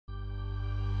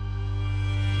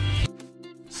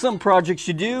Some projects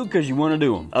you do because you want to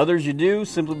do them. Others you do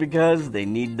simply because they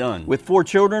need done. With 4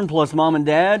 children plus mom and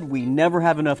dad, we never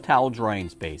have enough towel drying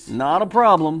space. Not a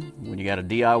problem when you got a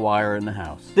DIYer in the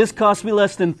house. This cost me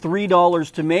less than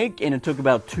 $3 to make, and it took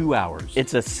about 2 hours.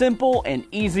 It's a simple and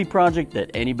easy project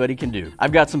that anybody can do.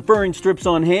 I've got some furring strips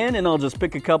on hand, and I'll just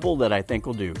pick a couple that I think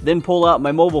will do. Then pull out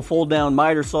my mobile fold-down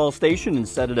miter saw station and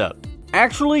set it up.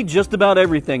 Actually, just about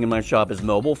everything in my shop is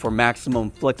mobile for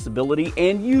maximum flexibility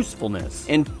and usefulness.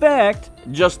 In fact,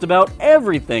 just about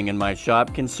everything in my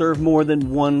shop can serve more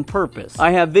than one purpose.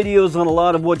 I have videos on a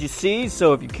lot of what you see,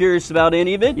 so if you're curious about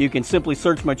any of it, you can simply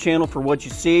search my channel for what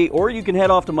you see, or you can head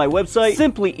off to my website,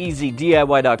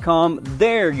 simplyeasydiy.com.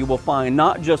 There you will find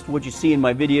not just what you see in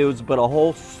my videos, but a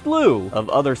whole slew of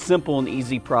other simple and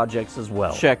easy projects as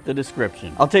well. Check the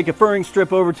description. I'll take a furring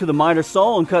strip over to the miter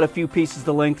saw and cut a few pieces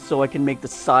to length so I can make the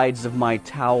sides of my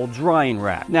towel drying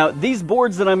rack. Now, these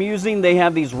boards that I'm using, they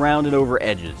have these rounded over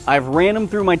edges. I've ran them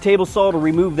through my table saw to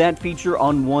remove that feature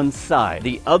on one side.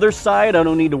 The other side I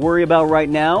don't need to worry about right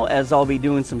now, as I'll be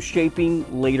doing some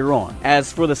shaping later on.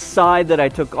 As for the side that I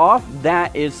took off,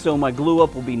 that is so my glue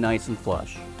up will be nice and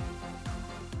flush.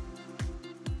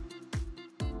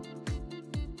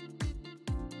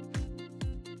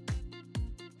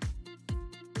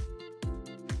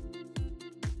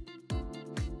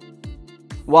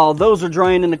 While those are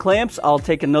drying in the clamps, I'll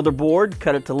take another board,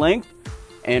 cut it to length,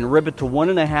 and rip it to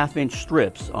 1.5 inch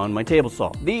strips on my table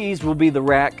saw. These will be the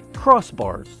rack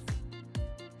crossbars.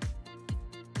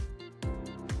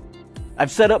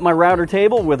 I've set up my router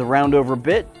table with a round over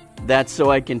bit. That's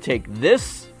so I can take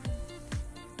this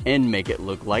and make it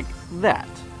look like that.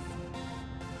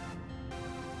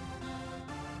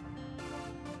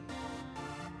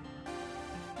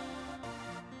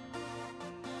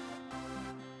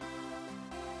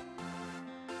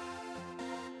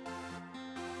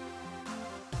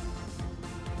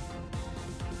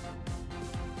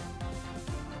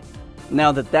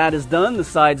 Now that that is done, the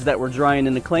sides that were drying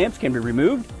in the clamps can be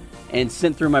removed and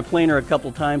sent through my planer a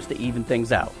couple times to even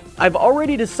things out. I've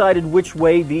already decided which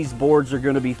way these boards are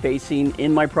going to be facing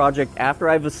in my project after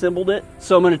I've assembled it.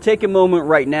 So I'm going to take a moment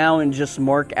right now and just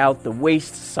mark out the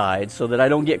waist side so that I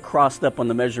don't get crossed up on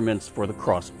the measurements for the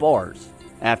cross bars.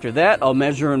 After that, I'll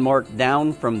measure and mark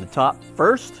down from the top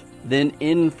first, then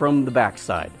in from the back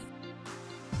side.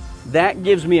 That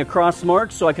gives me a cross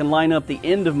mark so I can line up the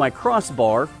end of my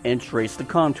crossbar and trace the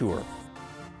contour.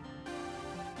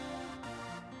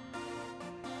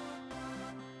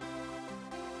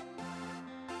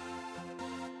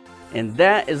 And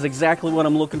that is exactly what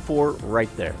I'm looking for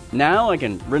right there. Now I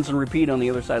can rinse and repeat on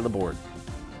the other side of the board.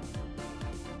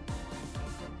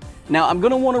 Now I'm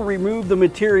going to want to remove the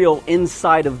material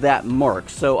inside of that mark,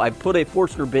 so I put a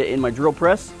Forstner bit in my drill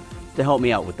press to help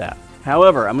me out with that.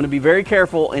 However, I'm going to be very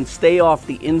careful and stay off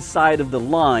the inside of the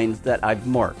lines that I've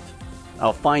marked.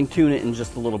 I'll fine tune it in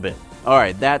just a little bit.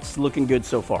 Alright, that's looking good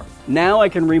so far. Now I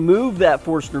can remove that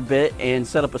Forstner bit and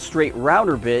set up a straight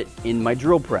router bit in my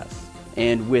drill press.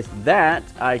 And with that,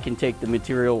 I can take the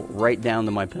material right down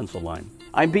to my pencil line.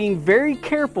 I'm being very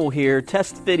careful here,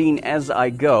 test fitting as I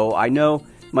go. I know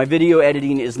my video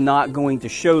editing is not going to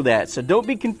show that, so don't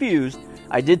be confused.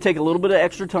 I did take a little bit of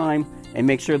extra time and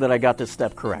make sure that I got this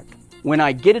step correct. When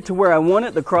I get it to where I want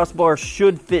it, the crossbar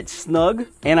should fit snug,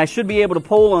 and I should be able to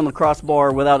pull on the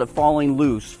crossbar without it falling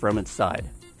loose from its side.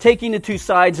 Taking the two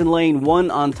sides and laying one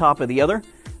on top of the other,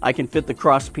 I can fit the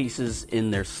cross pieces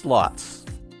in their slots.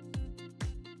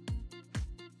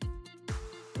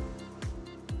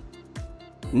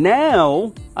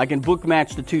 Now, I can book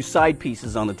match the two side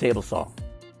pieces on the table saw.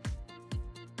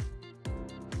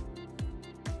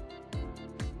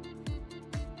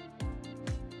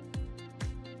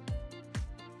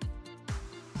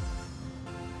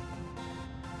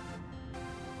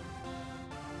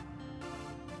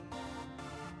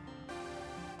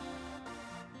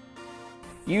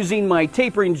 Using my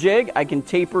tapering jig, I can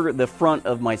taper the front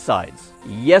of my sides.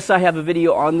 Yes, I have a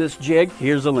video on this jig.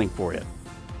 Here's a link for you.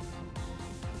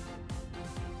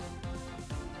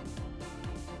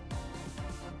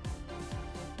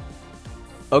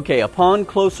 Okay, upon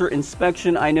closer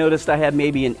inspection, I noticed I had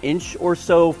maybe an inch or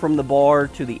so from the bar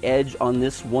to the edge on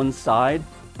this one side,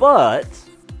 but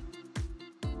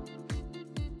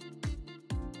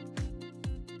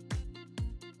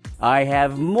I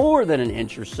have more than an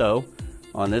inch or so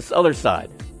on this other side.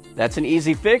 That's an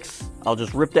easy fix. I'll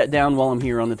just rip that down while I'm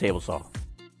here on the table saw.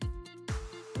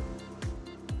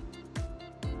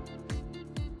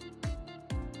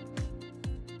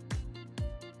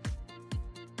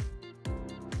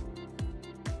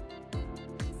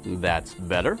 That's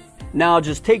better. Now I'll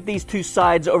just take these two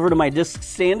sides over to my disc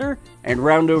sander and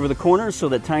round over the corners so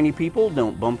that tiny people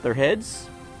don't bump their heads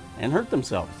and hurt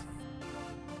themselves.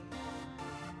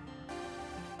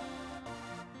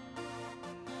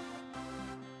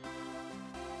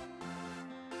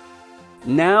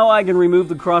 Now I can remove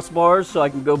the crossbars so I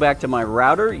can go back to my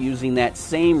router using that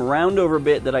same round over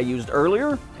bit that I used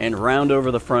earlier and round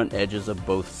over the front edges of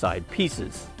both side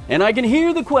pieces. And I can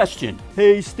hear the question,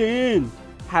 "Hey Stan,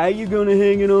 how you gonna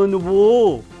hang it on the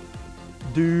wall?"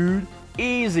 Dude,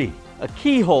 easy, a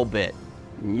keyhole bit.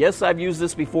 Yes, I've used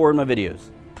this before in my videos.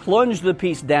 Plunge the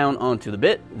piece down onto the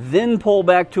bit, then pull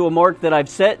back to a mark that I've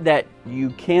set that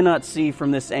you cannot see from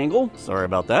this angle. Sorry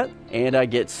about that. And I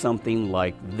get something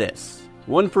like this.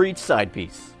 One for each side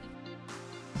piece.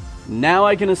 Now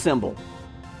I can assemble.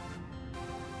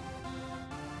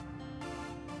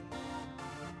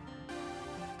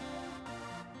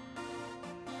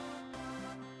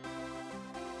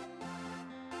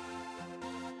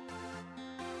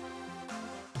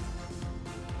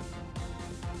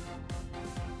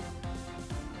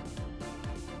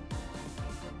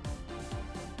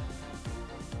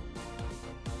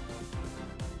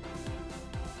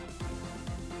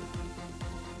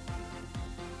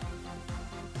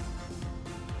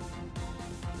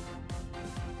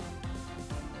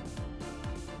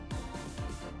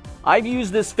 I've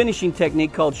used this finishing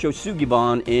technique called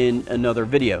Shosugiban in another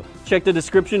video. Check the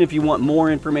description if you want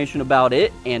more information about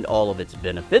it and all of its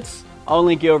benefits. I'll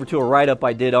link you over to a write-up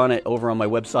I did on it over on my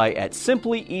website at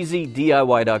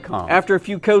simplyeasydiy.com. After a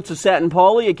few coats of satin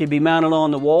poly, it can be mounted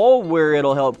on the wall where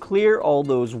it'll help clear all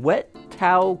those wet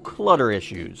towel clutter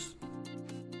issues.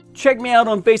 Check me out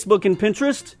on Facebook and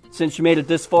Pinterest. Since you made it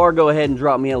this far, go ahead and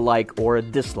drop me a like or a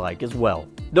dislike as well.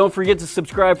 Don't forget to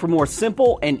subscribe for more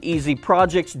simple and easy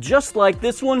projects just like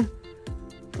this one.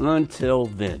 Until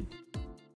then.